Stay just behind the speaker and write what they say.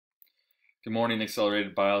Good morning,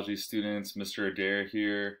 Accelerated Biology students. Mr. Adair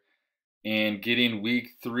here, and getting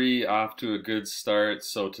week 3 off to a good start.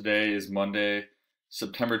 So today is Monday,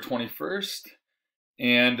 September 21st,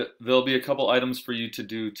 and there'll be a couple items for you to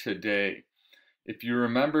do today. If you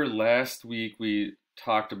remember last week, we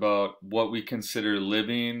talked about what we consider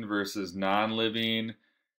living versus non-living,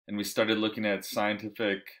 and we started looking at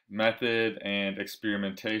scientific method and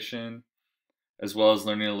experimentation, as well as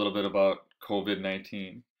learning a little bit about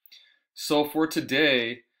COVID-19. So for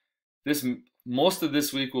today, this most of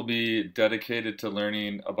this week will be dedicated to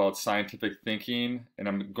learning about scientific thinking, and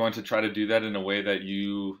I'm going to try to do that in a way that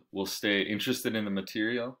you will stay interested in the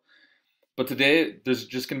material. But today, there's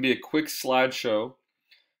just going to be a quick slideshow.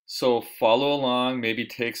 So follow along, maybe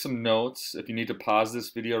take some notes. If you need to pause this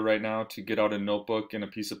video right now to get out a notebook and a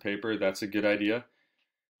piece of paper, that's a good idea.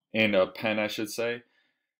 And a pen, I should say.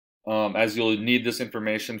 As you'll need this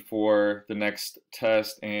information for the next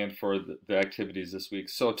test and for the activities this week.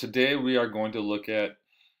 So today we are going to look at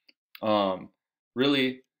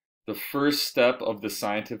really the first step of the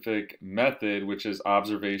scientific method, which is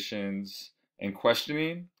observations and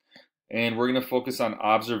questioning. And we're going to focus on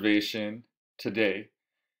observation today.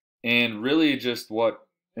 And really just what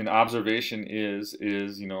an observation is,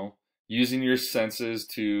 using your senses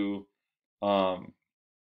to,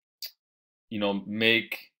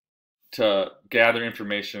 to gather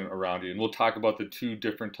information around you. And we'll talk about the two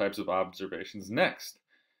different types of observations next.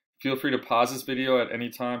 Feel free to pause this video at any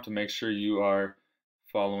time to make sure you are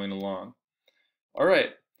following along. All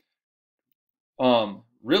right.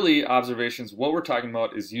 Really, observations, what we're talking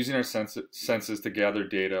about is using our senses to gather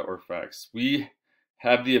data or facts. We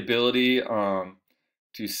have the ability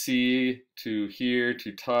to see, to hear,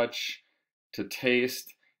 to touch, to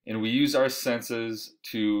taste, and we use our senses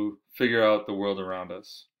to figure out the world around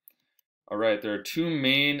us. All right, there are two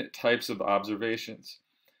main types of observations.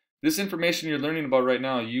 This information you're learning about right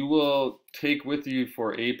now, you will take with you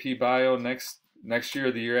for AP Bio next year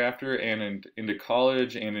or the year after, and into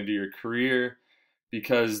college and into your career,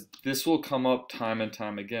 because this will come up time and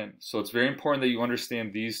time again. So it's very important that you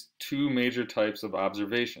understand these two major types of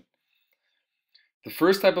observation. The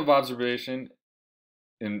first type of observation,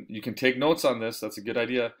 and you can take notes on this, that's a good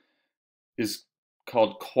idea, is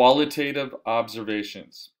called qualitative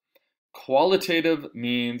observations. Qualitative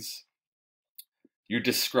means you're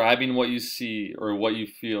describing what you see or what you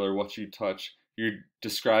feel or what you touch. You're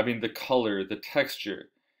describing the color, the texture.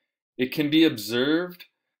 It can be observed,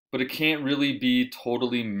 but it can't really be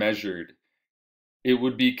totally measured. It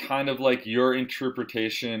would be kind of like your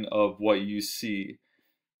interpretation of what you see.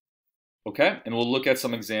 Okay? And we'll look at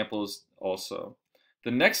some examples also.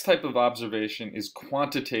 The next type of observation is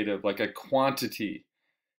quantitative, like a quantity.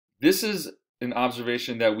 This is an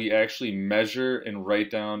observation that we actually measure and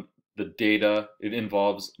write down the data. It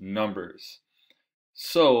involves numbers.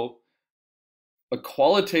 So a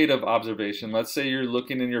qualitative observation, let's say you're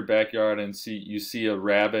looking in your backyard and you see a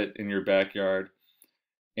rabbit in your backyard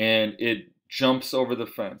and it jumps over the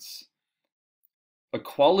fence. A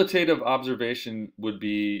qualitative observation would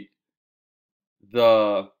be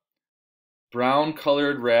the brown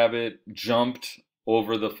colored rabbit jumped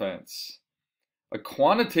over the fence. A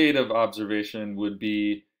quantitative observation would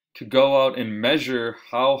be to go out and measure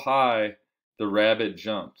how high the rabbit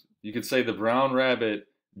jumped. You could say the brown rabbit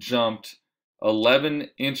jumped 11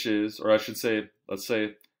 inches, or I should say, let's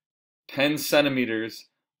say 10 centimeters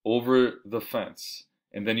over the fence.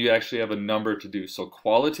 And then you actually have a number to do. So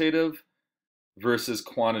qualitative versus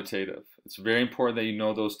quantitative. It's very important that you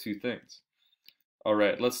know those two things. All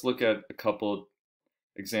right, let's look at a couple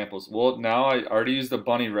examples. Well, now I already used the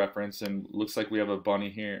bunny reference, and looks like we have a bunny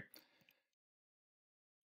here.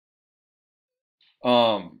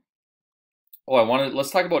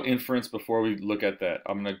 Let's talk about inference before we look at that.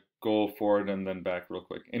 I'm gonna go forward and then back real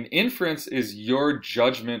quick. An inference is your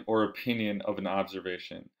judgment or opinion of an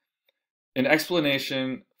observation. An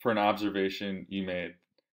explanation for an observation you made.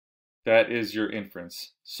 That is your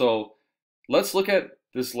inference. So let's look at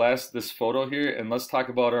this photo here, and let's talk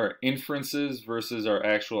about our inferences versus our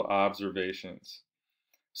actual observations.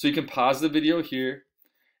 So you can pause the video here,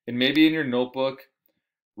 and maybe in your notebook,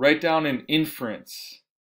 write down an inference.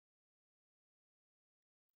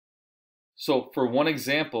 So for one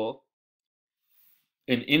example,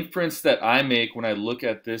 an inference that I make when I look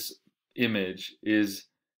at this image is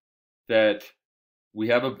that we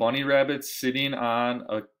have a bunny rabbit sitting on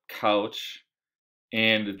a couch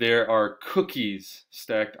and there are cookies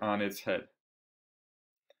stacked on its head.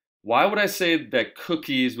 Why would I say that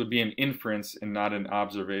cookies would be an inference and not an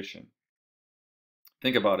observation?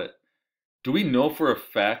 Think about it. Do we know for a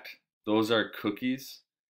fact those are cookies?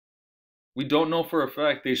 We don't know for a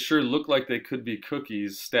fact. They sure look like they could be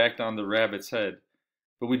cookies stacked on the rabbit's head,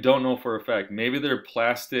 but we don't know for a fact. Maybe they're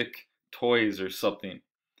plastic toys or something.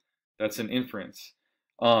 That's an inference.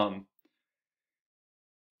 Um,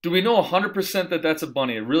 do we know 100% that that's a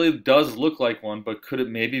bunny? It really does look like one, but could it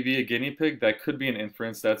maybe be a guinea pig? That could be an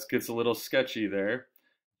inference. That gets a little sketchy there.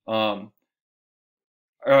 Um,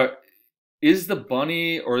 uh, is the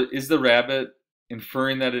bunny or is the rabbit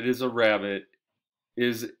inferring that it is a rabbit?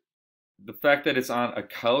 Is the fact that it's on a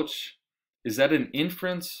couch, is that an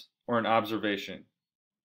inference or an observation?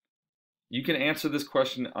 You can answer this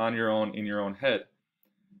question on your own in your own head.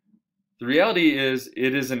 The reality is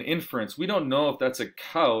it is an inference. We don't know if that's a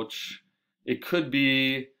couch. It could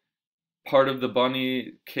be part of the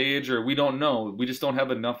bunny cage, or we don't know. We just don't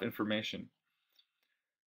have enough information.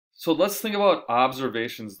 So let's think about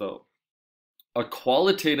observations though. A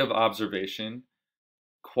qualitative observation,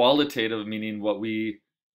 qualitative meaning what we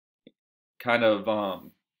kind of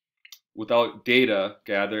without data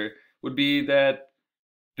gather, would be that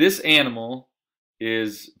this animal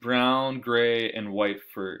is brown, gray, and white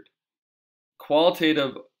furred.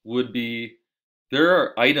 Qualitative would be there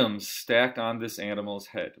are items stacked on this animal's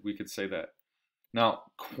head. We could say that. Now,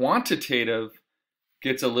 quantitative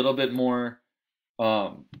gets a little bit more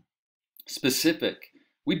specific.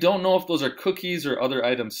 We don't know if those are cookies or other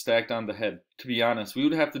items stacked on the head. To be honest, we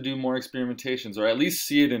would have to do more experimentations or at least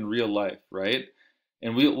see it in real life, right?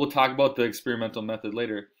 And we'll talk about the experimental method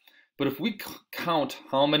later. But if we count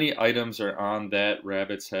how many items are on that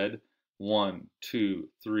rabbit's head, 1, 2,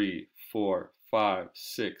 3, 4, 5,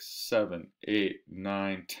 6, 7, 8,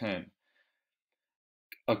 9, 10.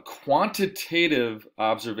 A quantitative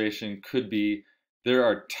observation could be there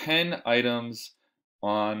are 10 items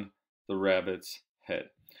on the rabbit's head.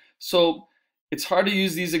 So it's hard to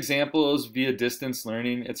use these examples via distance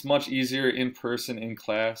learning. It's much easier in person in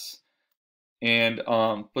class. And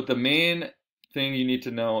but the main thing you need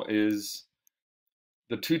to know is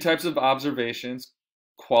the two types of observations,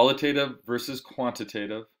 qualitative versus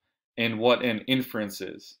quantitative, and what an inference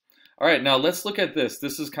is. All right, now let's look at this.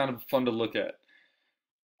 This is kind of fun to look at.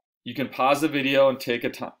 You can pause the video and take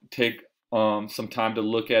some time to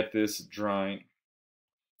look at this drawing.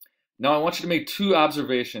 Now I want you to make two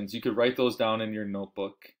observations. You could write those down in your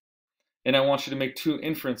notebook. And I want you to make two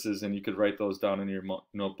inferences, and you could write those down in your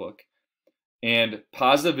notebook. And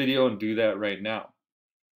pause the video and do that right now.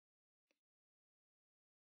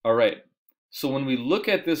 All right, so when we look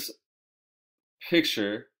at this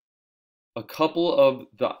picture, a couple of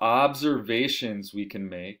the observations we can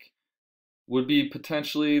make would be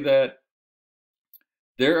potentially that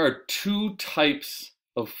there are two types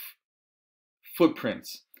of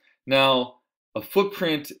footprints. Now, a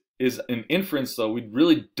footprint is an inference, though. We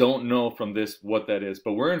really don't know from this what that is,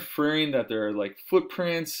 but we're inferring that there are like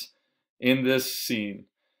footprints in this scene,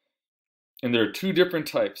 and there are two different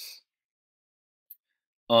types.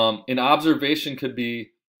 An observation could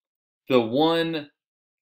be the one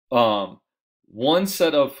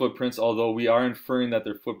set of footprints, although we are inferring that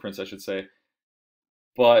they're footprints, I should say.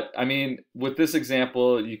 But I mean, with this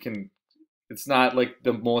example, it's not like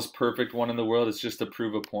the most perfect one in the world. It's just to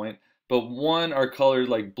prove a point. But one are colored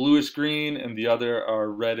like bluish green and the other are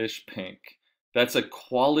reddish pink. That's a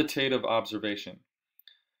qualitative observation.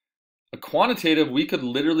 A quantitative, we could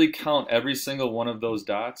literally count every single one of those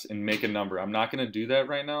dots and make a number. I'm not going to do that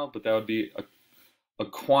right now, but that would be a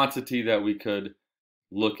quantity that we could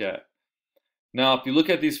look at. Now, if you look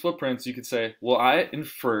at these footprints, you could say, well, I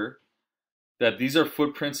infer that these are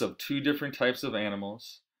footprints of two different types of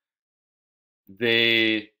animals.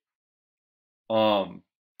 They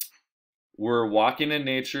were walking in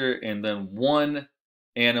nature, and then one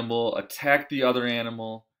animal attacked the other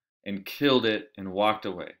animal and killed it and walked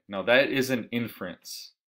away. Now that is an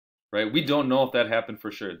inference, right? We don't know if that happened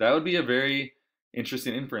for sure. That would be a very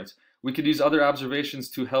interesting inference. We could use other observations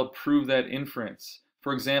to help prove that inference.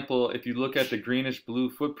 For example, if you look at the greenish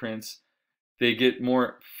blue footprints, they get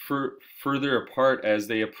more further apart as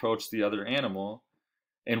they approach the other animal.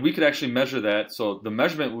 And we could actually measure that. So the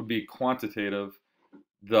measurement would be quantitative.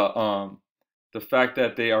 The fact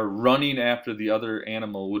that they are running after the other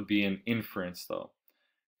animal would be an inference, though.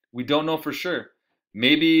 We don't know for sure.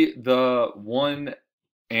 Maybe the one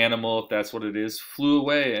animal, if that's what it is, flew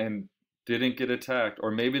away and didn't get attacked.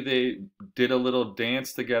 Or maybe they did a little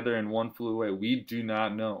dance together and one flew away. We do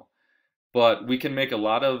not know. But we can make a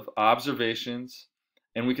lot of observations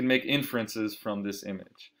and we can make inferences from this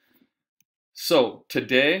image. So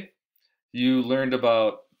today you learned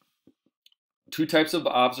about two types of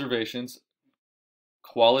observations,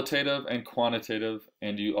 qualitative and quantitative,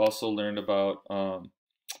 and you also learned about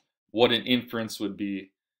what an inference would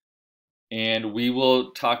be. And we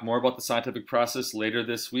will talk more about the scientific process later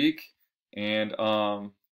this week. And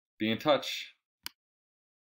be in touch.